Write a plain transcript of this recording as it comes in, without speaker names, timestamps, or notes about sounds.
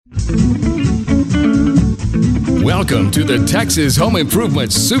Welcome to the Texas Home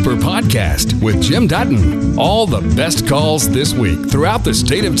Improvement Super Podcast with Jim Dutton. All the best calls this week throughout the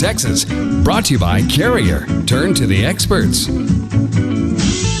state of Texas. Brought to you by Carrier. Turn to the experts. Steve,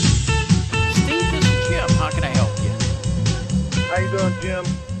 this is Jim. How can I help you? How you doing, Jim?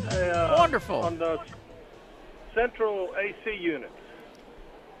 Hey, Wonderful. On the central AC units,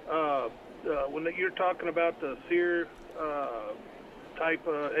 when you're talking about the SEER type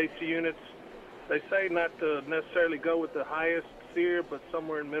AC units, they say not to necessarily go with the highest SEER, but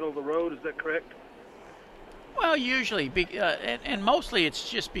somewhere in the middle of the road. Is that correct? Well, usually, and mostly it's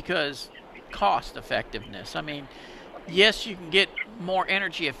just because cost effectiveness. I mean, yes, you can get more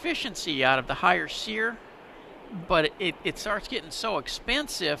energy efficiency out of the higher SEER, but it starts getting so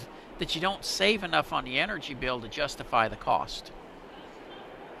expensive that you don't save enough on the energy bill to justify the cost.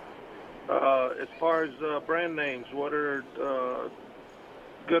 As far as brand names, what are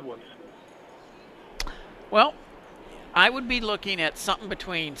good ones? Well, I would be looking at something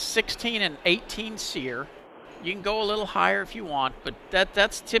between 16 and 18 SEER. You can go a little higher if you want, but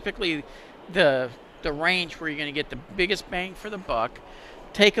that's typically the range where you're going to get the biggest bang for the buck.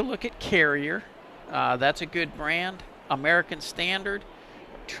 Take a look at Carrier. That's a good brand. American Standard,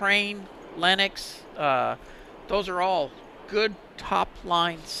 Trane, Lennox. Those are all good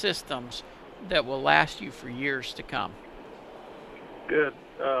top-line systems that will last you for years to come. Good.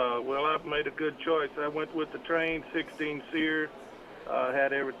 Well, I've made a good choice. I went with the Trane 16 SEER.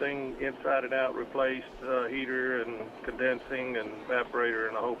 Had everything inside and out replaced, heater and condensing and evaporator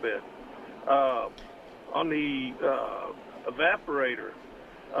and a whole bit. On the evaporator,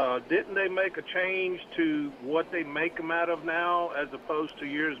 didn't they make a change to what they make them out of now as opposed to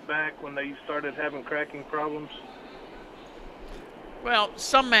years back when they started having cracking problems? Well,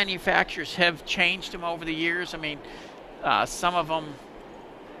 some manufacturers have changed them over the years. I mean, some of them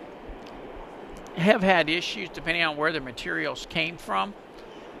have had issues depending on where the materials came from.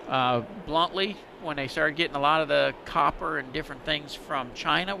 Bluntly, when they started getting a lot of the copper and different things from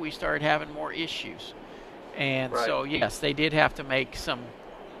China, we started having more issues. And right. So, yes, they did have to make some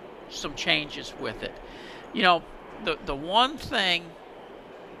changes with it. You know, the one thing,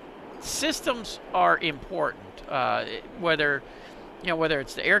 systems are important, whether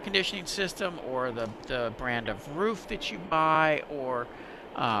it's the air conditioning system or the brand of roof that you buy or,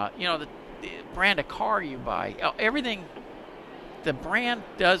 the brand of car you buy. Everything, the brand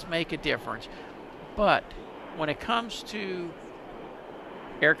does make a difference. But when it comes to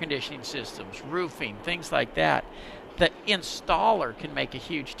air conditioning systems, roofing, things like that, the installer can make a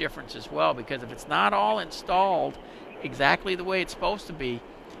huge difference as well, because if it's not all installed exactly the way it's supposed to be,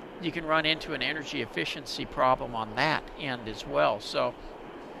 you can run into an energy efficiency problem on that end as well. So,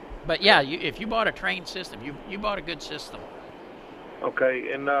 but yeah, if you bought a Trane system, you bought a good system.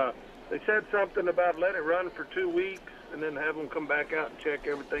 Okay, and they said something about let it run for 2 weeks and then have them come back out and check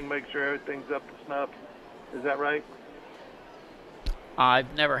everything, make sure everything's up to snuff. Is that right?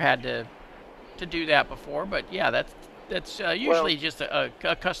 I've never had to do that before, but yeah, that's usually just a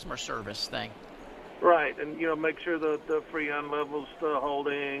customer service thing. Right, and make sure the Freon level's still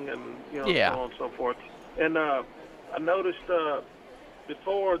holding, and so on and so forth. And I noticed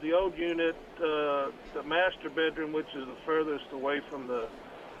before the old unit, the master bedroom, which is the furthest away from the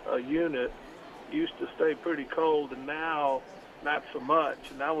unit, used to stay pretty cold, and now not so much.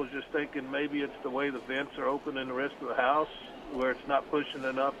 And I was just thinking maybe it's the way the vents are open in the rest of the house, where it's not pushing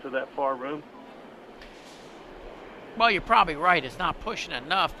enough to that far room. Well, you're probably right. It's not pushing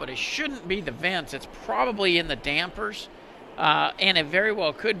enough, but it shouldn't be the vents. It's probably in the dampers, and it very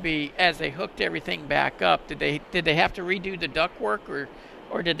well could be as they hooked everything back up. Did they have to redo the ductwork,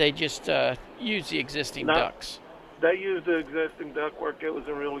 or did they just use the existing ducts? They used the existing ductwork. It was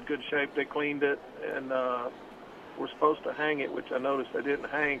in really good shape. They cleaned it, and we're supposed to hang it, which I noticed they didn't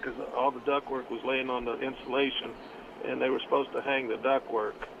hang because all the ductwork was laying on the insulation, and they were supposed to hang the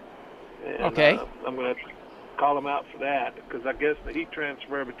ductwork. And, okay. I'm going to call them out for that, because I guess the heat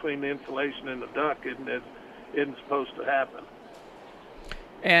transfer between the insulation and the duct isn't supposed to happen.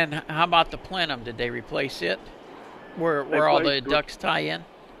 And how about the plenum? Did they replace it? Where all the ducts tie in?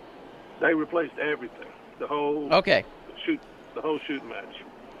 They replaced everything. The whole shooting match.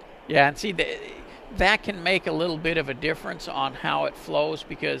 Yeah, and see, that can make a little bit of a difference on how it flows,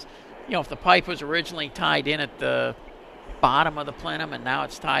 because if the pipe was originally tied in at the bottom of the plenum and now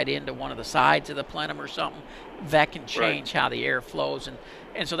it's tied into one of the sides of the plenum or something, that can change how the air flows,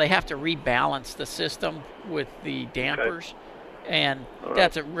 and so they have to rebalance the system with the dampers, and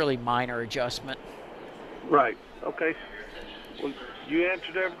that's a really minor adjustment. Right. Okay. Well, you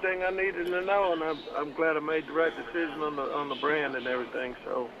answered everything I needed to know, and I'm glad I made the right decision on the brand and everything.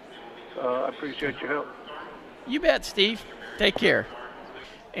 So I appreciate your help. You bet, Steve. Take care.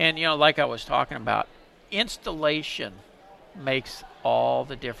 And, like I was talking about, installation makes all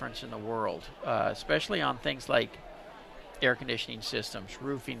the difference in the world, especially on things like air conditioning systems,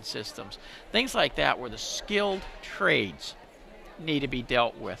 roofing systems, things like that where the skilled trades need to be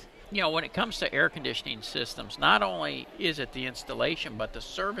dealt with. When it comes to air conditioning systems, not only is it the installation, but the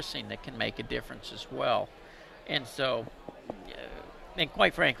servicing that can make a difference as well. And so, and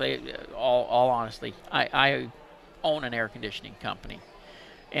quite frankly, all honestly, I own an air conditioning company.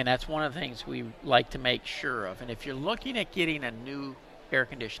 And that's one of the things we like to make sure of. And if you're looking at getting a new air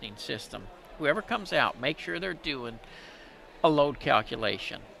conditioning system, whoever comes out, make sure they're doing a load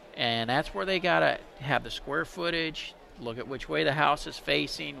calculation. And that's where they got to have the square footage, look at which way the house is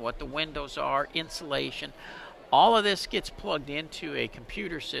facing, what the windows are, insulation. All of this gets plugged into a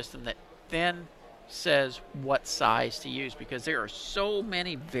computer system that then says what size to use, because there are so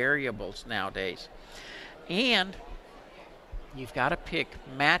many variables nowadays. And you've got to pick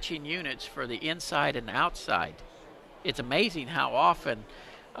matching units for the inside and outside. It's amazing how often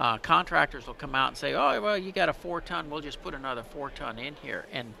contractors will come out and say, oh, well, you got a 4-ton, we'll just put another 4-ton in here.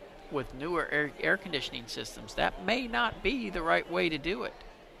 And with newer air conditioning systems, that may not be the right way to do it.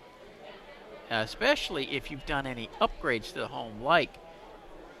 Especially if you've done any upgrades to the home, like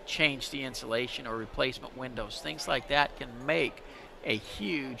change the insulation or replacement windows. Things like that can make a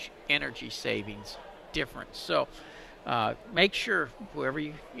huge energy savings difference. So make sure whoever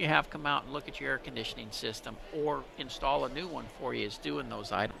you have come out and look at your air conditioning system or install a new one for you is doing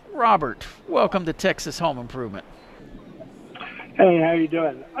those items. Robert, welcome to Texas Home Improvement. Hey, how you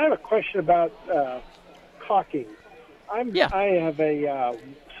doing? I have a question about caulking. I have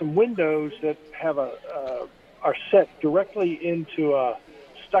some windows that have are set directly into a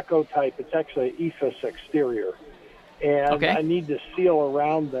stucco type. It's actually an EIFS exterior, and I need to seal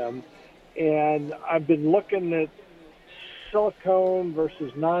around them. And I've been looking at silicone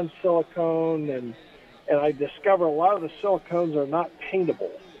versus non-silicone, and I discover a lot of the silicones are not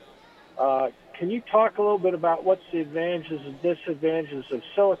paintable. Can you talk a little bit about what's the advantages and disadvantages of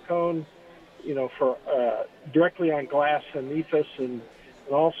silicone, for directly on glass and EIFS, and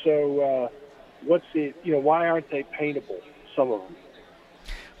also what's the, why aren't they paintable, some of them?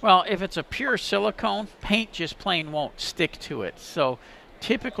 Well, if it's a pure silicone, paint just plain won't stick to it. So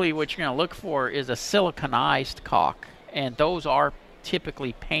typically what you're going to look for is a siliconized caulk, and those are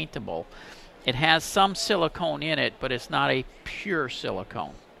typically paintable. It has some silicone in it, but it's not a pure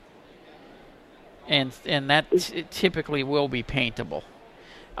silicone. And that typically will be paintable.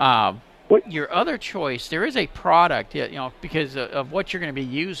 Your other choice, there is a product, because of what you're going to be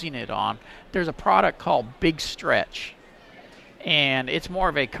using it on, there's a product called Big Stretch. And it's more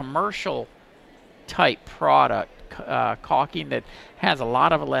of a commercial type product, caulking, that has a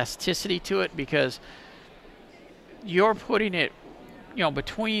lot of elasticity to it, because you're putting it,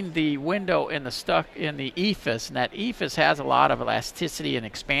 between the window and the stuck in the EIFS, and that EIFS has a lot of elasticity and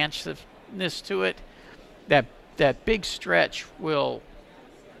expansiveness to it. That Big Stretch will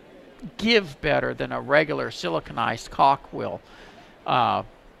give better than a regular siliconized caulk will,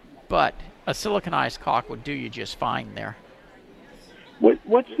 but a siliconized caulk would do you just fine there.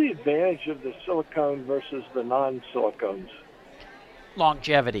 What's the advantage of the silicone versus the non-silicones?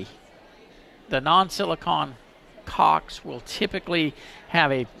 Longevity. The non-silicone caulks will typically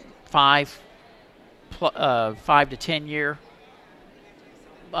have a 5 to 10 year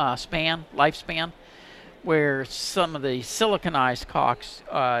lifespan, where some of the siliconized caulks,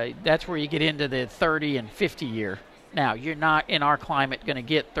 that's where you get into the 30 and 50 year. Now, you're not in our climate going to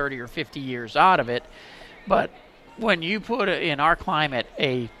get 30 or 50 years out of it, but when you put in our climate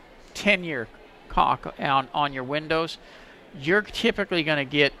a 10-year caulk on your windows, you're typically going to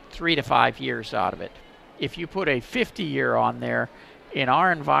get 3 to 5 years out of it. If you put a 50-year on there, in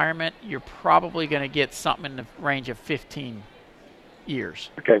our environment, you're probably going to get something in the range of 15 years.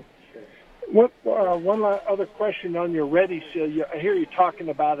 Okay. One other question on your Ready Seal. I hear you talking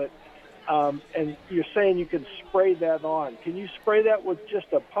about it, and you're saying you can spray that on. Can you spray that with just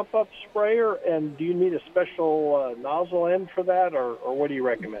a pump-up sprayer, and do you need a special nozzle end for that, or what do you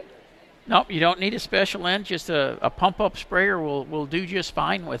recommend? Nope, you don't need a special end. Just a pump-up sprayer will do just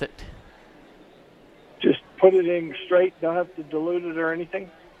fine with it. Just put it in straight, don't have to dilute it or anything?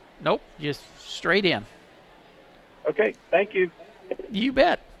 Nope, just straight in. Okay, thank you. You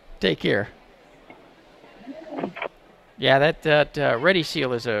bet. Take care. Yeah, that Ready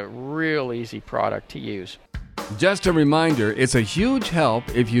Seal is a real easy product to use. Just a reminder, it's a huge help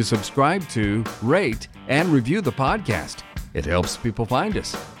if you subscribe to, rate, and review the podcast. It helps people find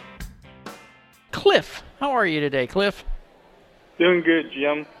us. Cliff, how are you today, Cliff? Doing good,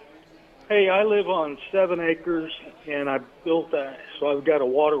 Jim. Hey, I live on 7 acres, and I built that, so I've got a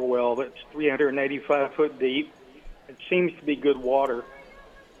water well that's 385 foot deep. It seems to be good water.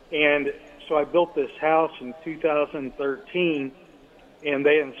 And so I built this house in 2013, and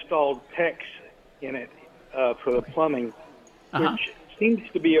they installed PEX in it for the plumbing, which seems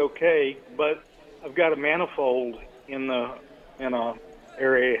to be okay, but I've got a manifold in a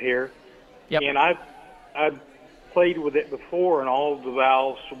area here, and I've played with it before, and all of the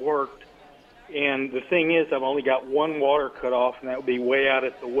valves worked. And the thing is, I've only got one water cut off, and that would be way out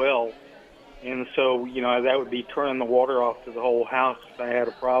at the well. And so, that would be turning the water off to the whole house if I had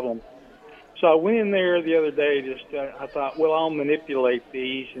a problem. So I went in there the other day, I thought, well, I'll manipulate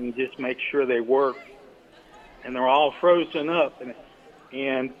these and just make sure they work. And they're all frozen up. And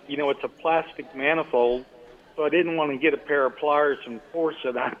it's a plastic manifold, so I didn't want to get a pair of pliers and force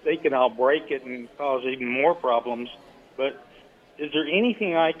it. I'm thinking I'll break it and cause even more problems. But is there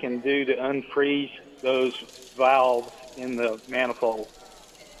anything I can do to unfreeze those valves in the manifold?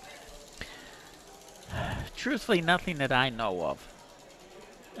 Truthfully, nothing that I know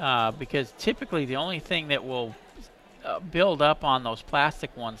of. Because typically the only thing that will build up on those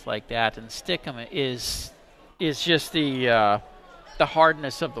plastic ones like that and stick them is just the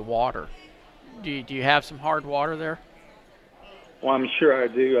hardness of the water. Do you have some hard water there? Well, I'm sure I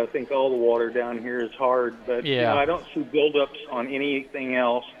do. I think all the water down here is hard, but I don't see buildups on anything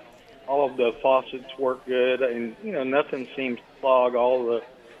else. All of the faucets work good, and nothing seems to clog. All the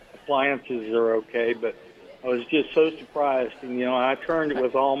appliances are okay, but I was just so surprised. And I turned it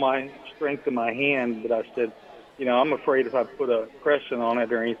with all my strength in my hand, but I said, I'm afraid if I put a crescent on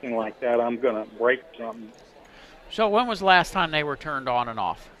it or anything like that, I'm going to break something. So when was the last time they were turned on and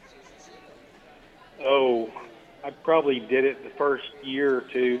off? Oh, I probably did it the first year or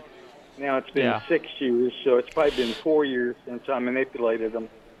two. Now it's been 6 years, so it's probably been 4 years since I manipulated them.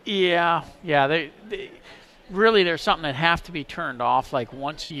 Yeah. They really, there's something that have to be turned off like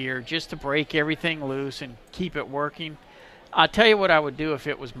once a year just to break everything loose and keep it working. I'll tell you what I would do if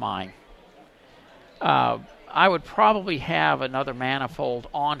it was mine. I would probably have another manifold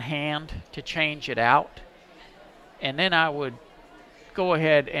on hand to change it out, and then I would go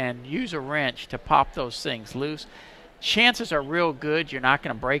ahead and use a wrench to pop those things loose. Chances are real good you're not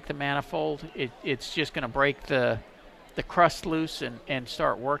going to break the manifold. It's just going to break the crust loose and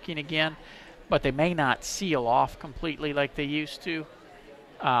start working again, but they may not seal off completely like they used to.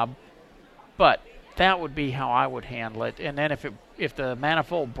 But that would be how I would handle it. And then if the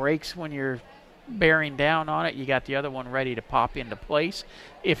manifold breaks when you're bearing down on it, you got the other one ready to pop into place.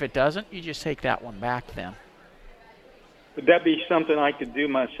 If it doesn't, you just take that one back then. Would that be something I could do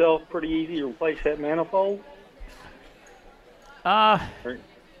myself pretty easy to replace that manifold?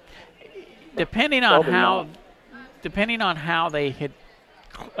 Depending on how they had,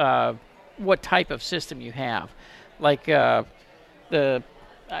 what type of system you have. Like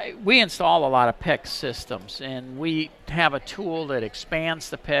we install a lot of PEX systems, and we have a tool that expands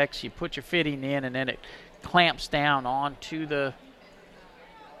the PEX. You put your fitting in, and then it clamps down onto the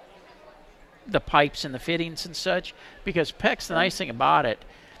pipes and the fittings and such, because PEX, the nice thing about it,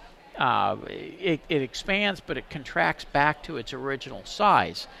 it expands, but it contracts back to its original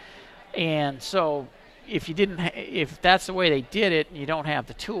size. And so if that's the way they did it and you don't have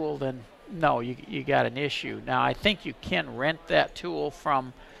the tool, then no, you got an issue. Now, I think you can rent that tool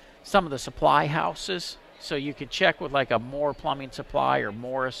from some of the supply houses, so you can check with like a Moore Plumbing Supply or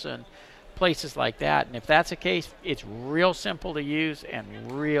Morrison, places like that. And if that's the case, it's real simple to use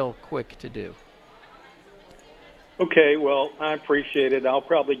and real quick to do. Okay, well, I appreciate it. I'll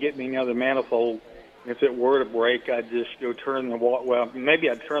probably get me another manifold. If it were to break, I'd just go turn the water. Well, maybe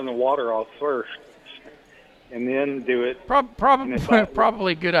I'd turn the water off first and then do it.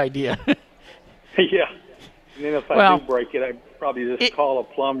 Probably a good idea. Yeah. And then if I do break it, I'd probably just call a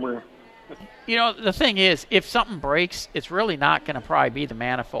plumber. The thing is, if something breaks, it's really not going to probably be the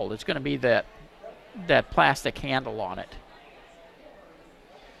manifold. It's going to be that plastic handle on it.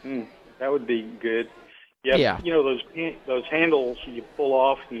 That would be good. Yeah. Those handles you pull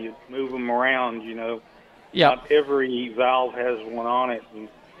off and you move them around, Not every valve has one on it. And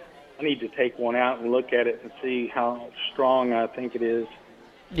I need to take one out and look at it and see how strong I think it is.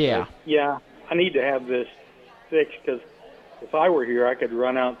 Yeah. But, I need to have this fixed, because if I were here, I could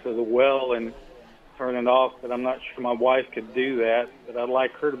run out to the well and turn it off, but I'm not sure my wife could do that. But I'd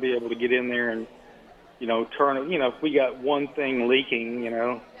like her to be able to get in there and, turn it. If we got one thing leaking,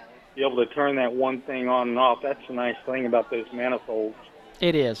 be able to turn that one thing on and off. That's the nice thing about those manifolds.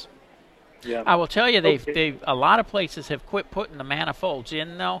 It is. Yeah. I will tell you, a lot of places have quit putting the manifolds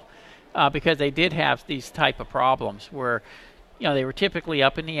in, though, because they did have these type of problems where, they were typically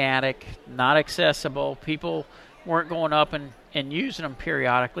up in the attic, not accessible. People weren't going up and using them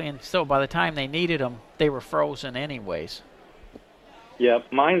periodically, and so by the time they needed them, they were frozen anyways.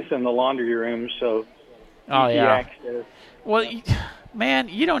 Yep, mine's in the laundry room, so easy access. Well, man,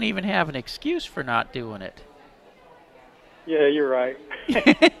 you don't even have an excuse for not doing it. Yeah, you're right.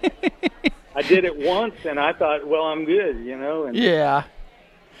 I did it once, and I thought, well, I'm good, And, yeah.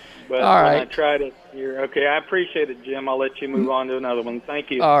 But all right. When I tried it here, okay, I appreciate it, Jim. I'll let you move on to another one.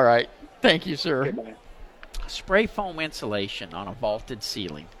 Thank you. All right. Thank you, sir. Goodbye. Spray foam insulation on a vaulted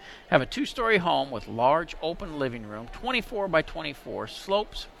ceiling. Have a 2-story home with large open living room, 24 by 24,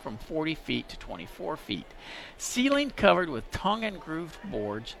 slopes from 40 feet to 24 feet. Ceiling covered with tongue and grooved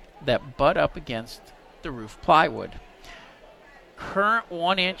boards that butt up against the roof plywood. Current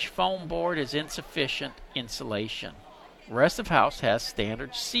 1-inch foam board is insufficient insulation. Rest of house has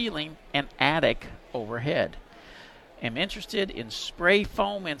standard ceiling and attic overhead. Am interested in spray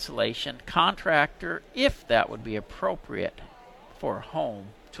foam insulation contractor if that would be appropriate for a home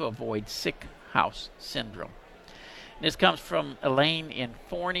to avoid sick house syndrome. And this comes from Elaine in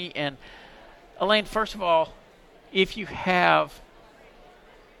Forney. And Elaine, first of all, if you have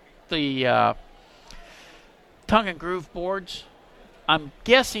the tongue and groove boards, I'm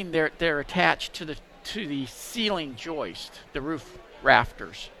guessing they're attached to the ceiling joist, the roof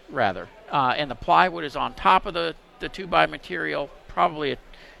rafters rather, and the plywood is on top of the 2x material. Probably,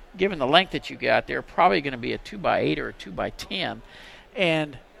 given the length that you got there, probably going to be a 2x8 or a 2x10,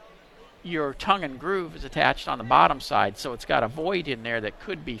 and your tongue and groove is attached on the bottom side, so it's got a void in there that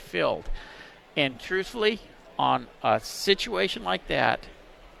could be filled. And truthfully, on a situation like that,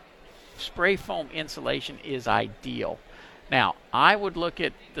 spray foam insulation is ideal. Now, I would look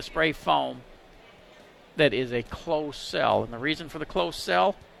at the spray foam that is a closed cell. And the reason for the closed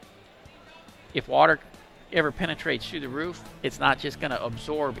cell, if water ever penetrates through the roof, it's not just going to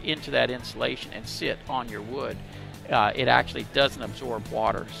absorb into that insulation and sit on your wood. It actually doesn't absorb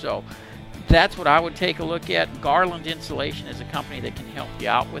water. So that's what I would take a look at. Garland Insulation is a company that can help you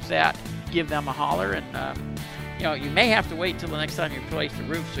out with that. Give them a holler, and you may have to wait till the next time you replace the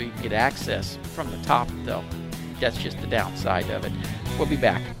roof so you can get access from the top, though. That's just the downside of it. We'll be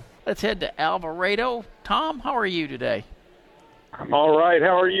back. Let's head to Alvarado. Tom, how are you today? I'm all right.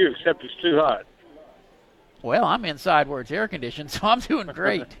 How are you, except it's too hot? Well, I'm inside where it's air conditioned, so I'm doing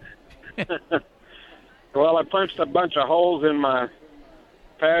great. Well, I punched a bunch of holes in my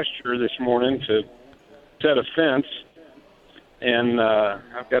pasture this morning to set a fence, and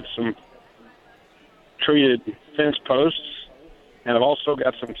I've got some treated fence posts, and I've also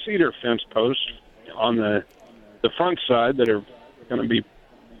got some cedar fence posts on the front side that are going to be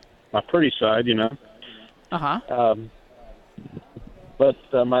my pretty side, Uh-huh.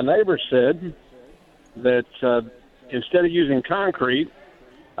 But my neighbor said that instead of using concrete,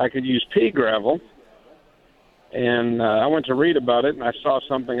 I could use pea gravel. And I went to read about it, and I saw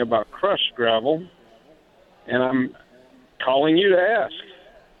something about crushed gravel, and I'm calling you to ask.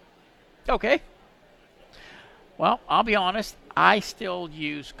 Okay. Well, I'll be honest, I still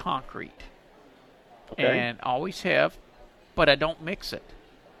use concrete. Okay. And always have, but I don't mix it.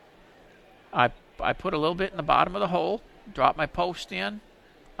 I put a little bit in the bottom of the hole, drop my post in,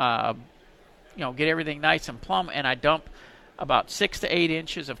 get everything nice and plumb, and I dump about 6 to 8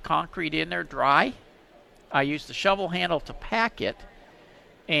 inches of concrete in there dry. I use the shovel handle to pack it,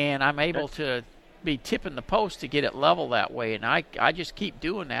 and I'm able to be tipping the post to get it level that way. And I just keep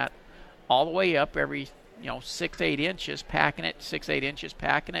doing that all the way up every 6 8 inches, packing it, 6 8 inches,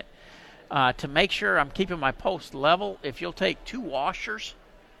 packing it, to make sure I'm keeping my post level. If you'll take 2 washers,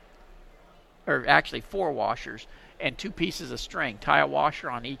 or actually 4 washers, and 2 pieces of string, tie a washer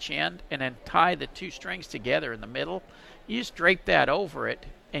on each end, and then tie the 2 strings together in the middle. You just drape that over it,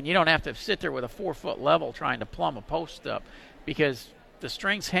 and you don't have to sit there with a 4-foot level trying to plumb a post up, because the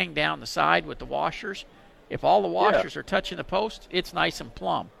strings hang down the side with the washers. If all the washers are touching the post, it's nice and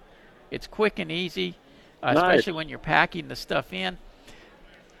plumb. It's quick and easy, especially when you're packing the stuff in.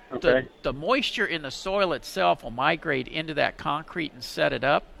 Okay. The moisture in the soil itself will migrate into that concrete and set it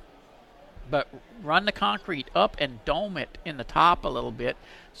up. But run the concrete up and dome it in the top a little bit,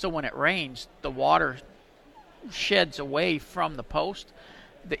 so when it rains, the water sheds away from the post.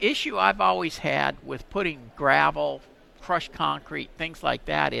 The issue I've always had with putting gravel, crushed concrete, things like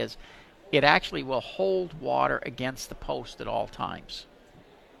that is it actually will hold water against the post at all times.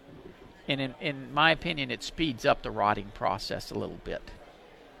 And in my opinion, it speeds up the rotting process a little bit.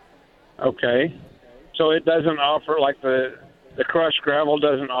 Okay. So it doesn't offer, like the crushed gravel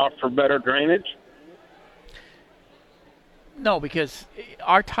doesn't offer better drainage? No, because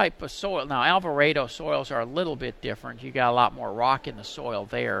our type of soil, now Alvarado soils are a little bit different. You got a lot more rock in the soil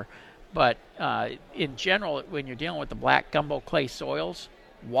there. But in general, when you're dealing with the black gumbo clay soils,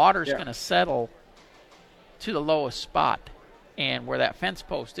 water's going to settle to the lowest spot. And where that fence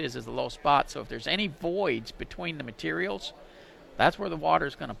post is the low spot. So if there's any voids between the materials, that's where the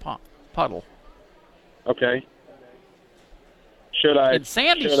water's going to puddle. Okay. In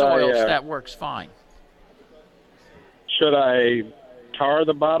sandy soils, that works fine. Should I tar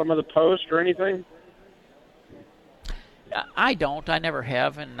the bottom of the post or anything? I don't. I never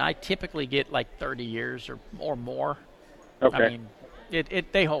have, and I typically get like 30 years or more. Okay. I mean,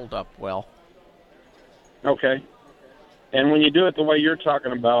 they hold up well. Okay. And when you do it the way you're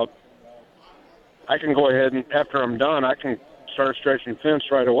talking about, I can go ahead and after I'm done, I can start stretching fence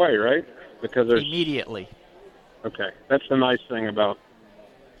right away, right? Because there's immediately. Okay, that's the nice thing about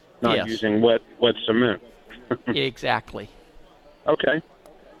not using wet cement. Exactly. Okay.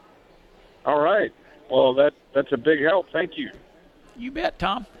 All right. Well, that's a big help. Thank you. You bet,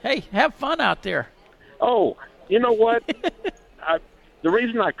 Tom. Hey, have fun out there. Oh, you know what? The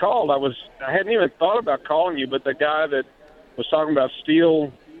reason I called, I hadn't even thought about calling you, but the guy that was talking about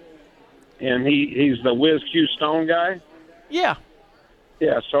steel, and he's the Whiz Q Stone guy. Yeah.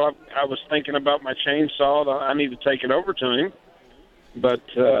 Yeah. So I was thinking about my chainsaw. I need to take it over to him, but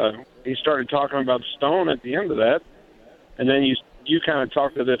he started talking about stone at the end of that, and then you kind of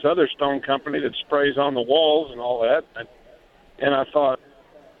talked to this other stone company that sprays on the walls and all that, and I thought,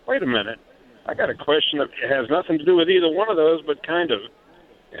 wait a minute, I got a question that has nothing to do with either one of those, but kind of,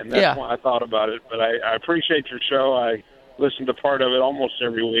 and that's why I thought about it. But I appreciate your show. I listen to part of it almost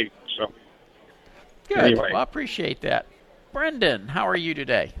every week. So good. Anyway. Well, I appreciate that. Brendan, how are you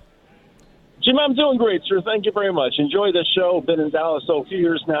today? Jim, I'm doing great, sir. Thank you very much. Enjoy the show. Been in Dallas a few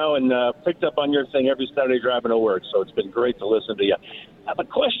years now and picked up on your thing every Saturday driving to work, so it's been great to listen to you. I have a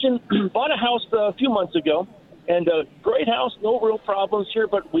question. Bought a house a few months ago, and a great house, no real problems here,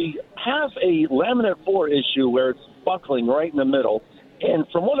 but we have a laminate floor issue where it's buckling right in the middle. And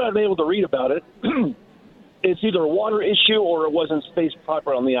from what I've been able to read about it, it's either a water issue or it wasn't spaced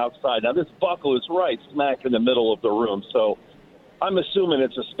proper on the outside. Now, this buckle is right smack in the middle of the room, so I'm assuming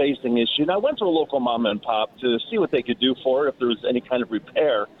it's a spacing issue. And I went to a local mom and pop to see what they could do for it, if there was any kind of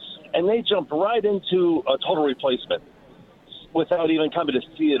repair, and they jumped right into a total replacement without even coming to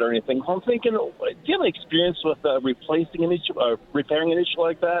see it or anything. I'm thinking, do you have any experience with replacing an issue, repairing an issue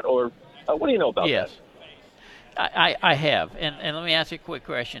like that, or what do you know about that? I have, and let me ask you a quick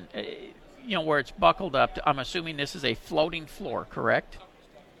question. Where it's buckled up, I'm assuming this is a floating floor, correct?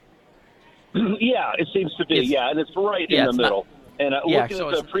 Yeah, it seems to be, and it's right in the middle. And looking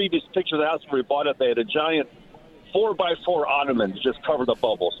at the previous picture of the house where we bought it, they had a giant 4x4 ottoman to just cover the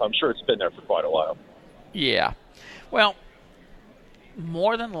bubble, so I'm sure it's been there for quite a while. Yeah. Well,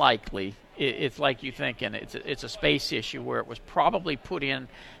 more than likely, it's like you thinking it's a space issue where it was probably put in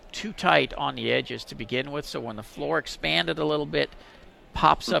too tight on the edges to begin with, so when the floor expanded a little bit,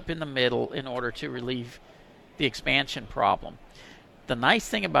 pops up in the middle in order to relieve the expansion problem. The nice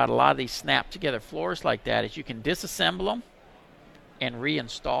thing about a lot of these snap-together floors like that is you can disassemble them and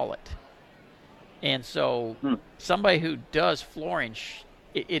reinstall it. And so somebody who does flooring,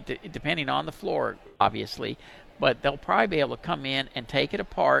 it depending on the floor, obviously, but they'll probably be able to come in and take it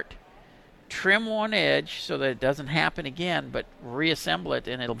apart, trim one edge so that it doesn't happen again, but reassemble it,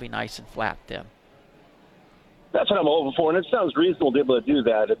 and it'll be nice and flat then. That's what I'm hoping for, and it sounds reasonable to be able to do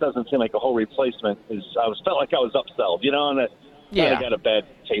that. It doesn't seem like a whole replacement. I felt like I was upsold, and I got a bad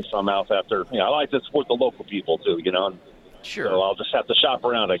taste in my mouth after. I like to support the local people too, And sure. So I'll just have to shop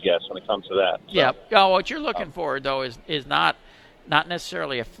around, I guess, when it comes to that. So, yeah. Oh, what you're looking for though is not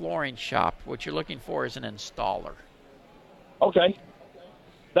necessarily a flooring shop. What you're looking for is an installer. Okay,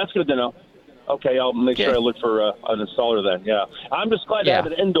 that's good to know. Okay, I'll make sure I look for an installer then. Yeah, I'm just glad to have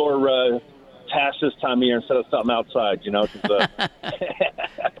an indoor task this time of year instead of something outside.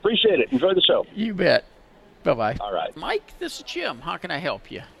 Appreciate it. Enjoy the show. You bet. Bye-bye. All right. Mike, this is Jim. How can I help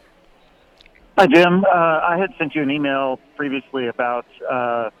you? Hi, Jim. I had sent you an email previously about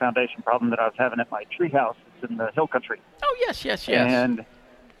a foundation problem that I was having at my treehouse. It's in the hill country. Oh, yes. And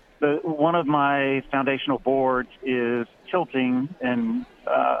one of my foundational boards is tilting and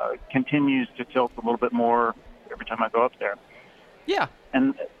continues to tilt a little bit more every time I go up there. Yeah.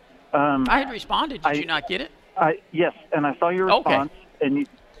 And I had responded. Did you not get it? Yes, and I saw your response, and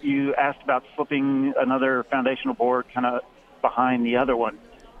you asked about slipping another foundational board kind of behind the other one,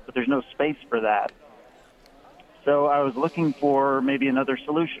 but there's no space for that. So I was looking for maybe another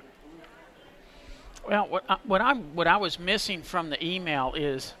solution. Well, what I was missing from the email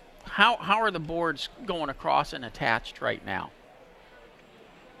is how are the boards going across and attached right now?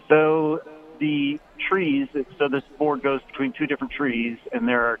 So the trees, so this board goes between two different trees, and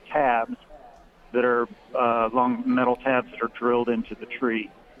there are tabs that are long metal tabs that are drilled into the tree.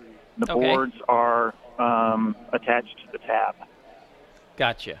 The boards are attached to the tab.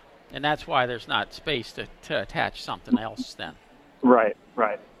 Gotcha. And that's why there's not space to attach something else then. Right.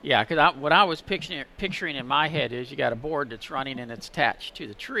 Yeah, because what I was picturing in my head is you got a board that's running and it's attached to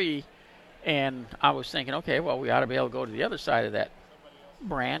the tree, and I was thinking, okay, well, we ought to be able to go to the other side of that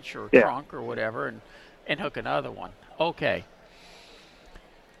branch or trunk or whatever and hook another one. Okay.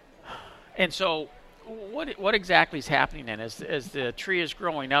 And so what exactly is happening then? As the tree is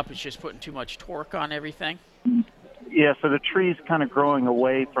growing up, it's just putting too much torque on everything? Yeah, so the tree's kind of growing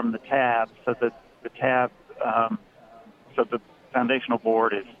away from the tab, so that the tab, so the foundational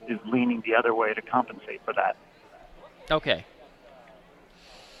board is leaning the other way to compensate for that. Okay.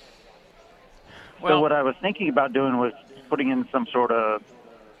 Well, so what I was thinking about doing was putting in some sort of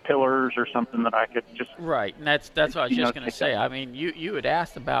pillars or something that I could just... Right, and that's what I was just going to say. I mean, you had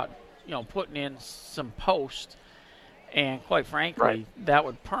asked about, putting in some posts, and quite frankly, that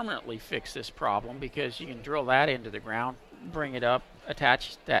would permanently fix this problem because you can drill that into the ground, bring it up,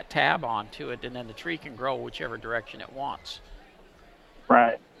 attach that tab onto it, and then the tree can grow whichever direction it wants.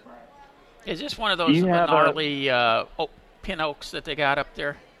 Right. Is this one of those gnarly pin oaks that they got up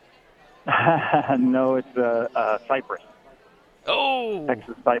there? No, it's a cypress. Oh!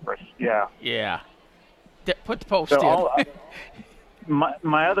 Texas cypress, yeah. Yeah. Put the post in.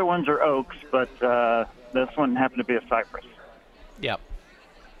 My other ones are oaks, but this one happened to be a cypress. Yep.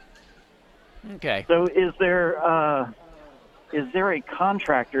 Okay. So is there a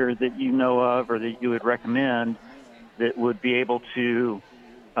contractor that you know of or that you would recommend that would be able to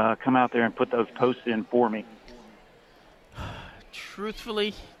come out there and put those posts in for me?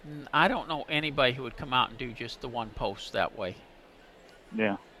 Truthfully, I don't know anybody who would come out and do just the one post that way.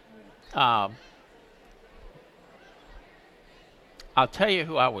 Yeah. I'll tell you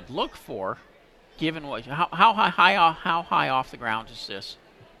who I would look for, given what how high off the ground is this?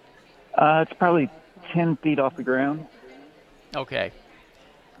 It's probably 10 feet off the ground. Okay.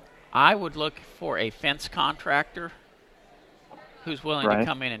 I would look for a fence contractor who's willing to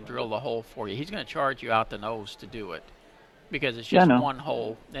come in and drill the hole for you. He's going to charge you out the nose to do it because it's just one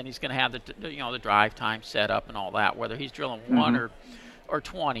hole. Then he's going to have the drive time set up and all that. Whether he's drilling 1 or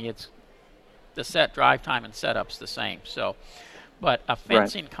 20, it's the set drive time and setup's the same. So, but a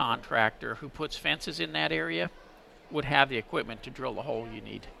fencing contractor who puts fences in that area would have the equipment to drill the hole you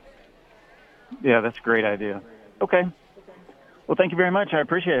need. Yeah, that's a great idea. Okay. Well, thank you very much. I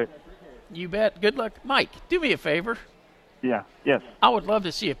appreciate it. You bet. Good luck. Mike, do me a favor. Yeah, yes. I would love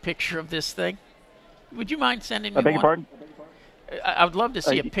to see a picture of this thing. Would you mind sending me one? I beg your pardon? I would love to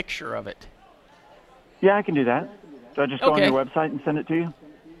see a picture of it. Yeah, I can do that. So I just go on your website and send it to you?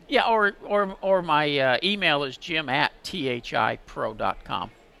 Yeah, or my email is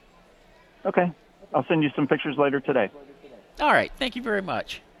jim@thipro.com. Okay. I'll send you some pictures later today. All right. Thank you very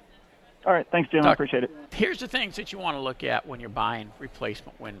much. All right. Thanks, Jim. I appreciate it. Here's the things that you want to look at when you're buying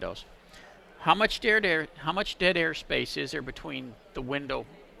replacement windows. How much dead air space is there between the window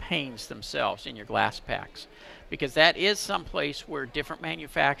panes themselves in your glass packs? Because that is someplace where different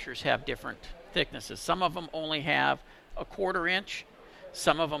manufacturers have different thicknesses. Some of them only have a 1/4 inch.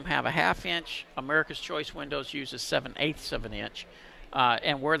 Some of them have a 1/2 inch. America's Choice Windows uses 7/8 of an inch.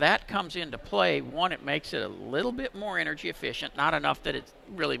 And where that comes into play, one, it makes it a little bit more energy efficient, not enough that it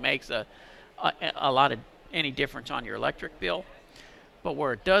really makes a lot of any difference on your electric bill. But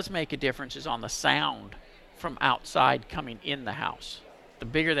where it does make a difference is on the sound from outside coming in the house. The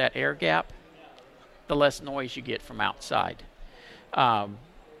bigger that air gap, the less noise you get from outside.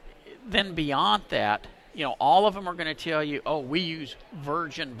 Then beyond that, all of them are going to tell you, oh, we use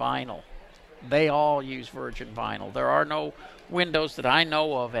virgin vinyl. They all use virgin vinyl. There are no windows that I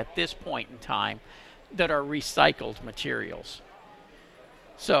know of at this point in time that are recycled materials.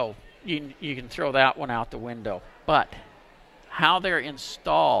 So you can throw that one out the window. But how they're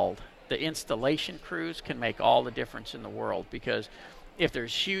installed, the installation crews can make all the difference in the world, because if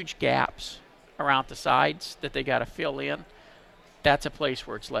there's huge gaps around the sides that they got to fill in, that's a place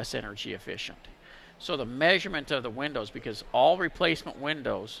where it's less energy efficient. So the measurement of the windows, because all replacement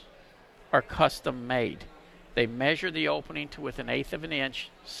windows are custom made. They measure the opening to within 1/8 of an inch,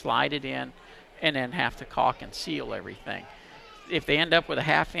 slide it in, and then have to caulk and seal everything. If they end up with a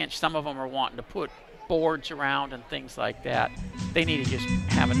 1/2 inch, some of them are wanting to put boards around and things like that. They need to just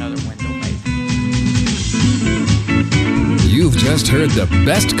have another window made. You've just heard the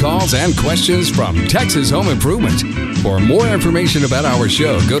best calls and questions from Texas Home Improvement. For more information about our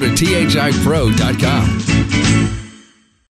show, go to thipro.com.